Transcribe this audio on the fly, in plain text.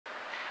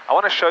I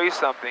want to show you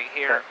something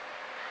here. Okay.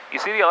 You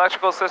see the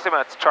electrical system,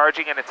 it's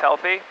charging and it's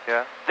healthy?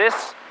 Yeah.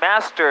 This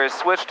master is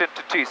switched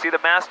into two. You see the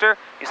master?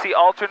 You see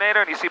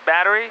alternator and you see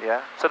battery?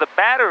 Yeah. So the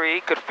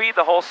battery could feed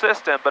the whole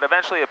system, but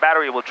eventually the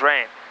battery will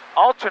drain.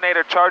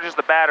 Alternator charges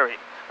the battery.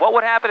 What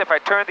would happen if I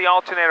turned the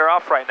alternator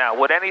off right now?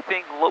 Would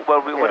anything, would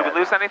we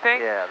lose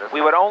anything? Yeah.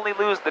 We would only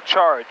lose the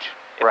charge.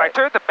 If I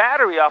turned the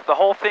battery off, the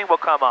whole thing will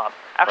come off.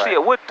 Actually,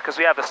 it wouldn't because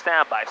we have the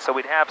standby, so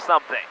we'd have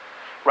something,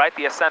 right?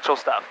 The essential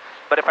stuff.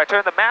 But if I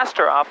turn the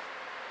master off,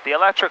 the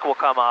electric will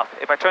come off.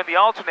 If I turn the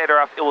alternator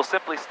off, it will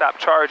simply stop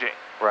charging.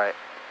 Right.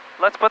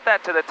 Let's put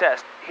that to the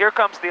test. Here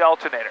comes the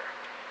alternator.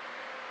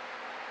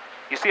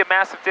 You see a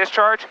massive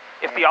discharge?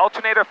 If the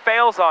alternator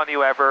fails on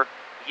you ever,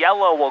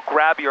 yellow will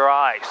grab your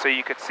eye so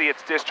you can see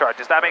its discharge.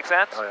 Does that make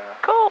sense? Oh, yeah.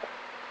 Cool.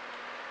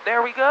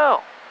 There we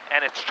go.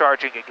 And it's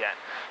charging again.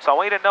 So I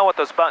want you to know what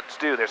those buttons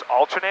do. There's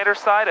alternator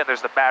side and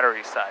there's the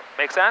battery side.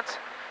 Make sense?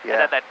 Yeah.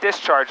 And then that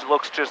discharge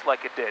looks just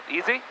like it did.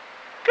 Easy?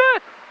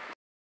 Good.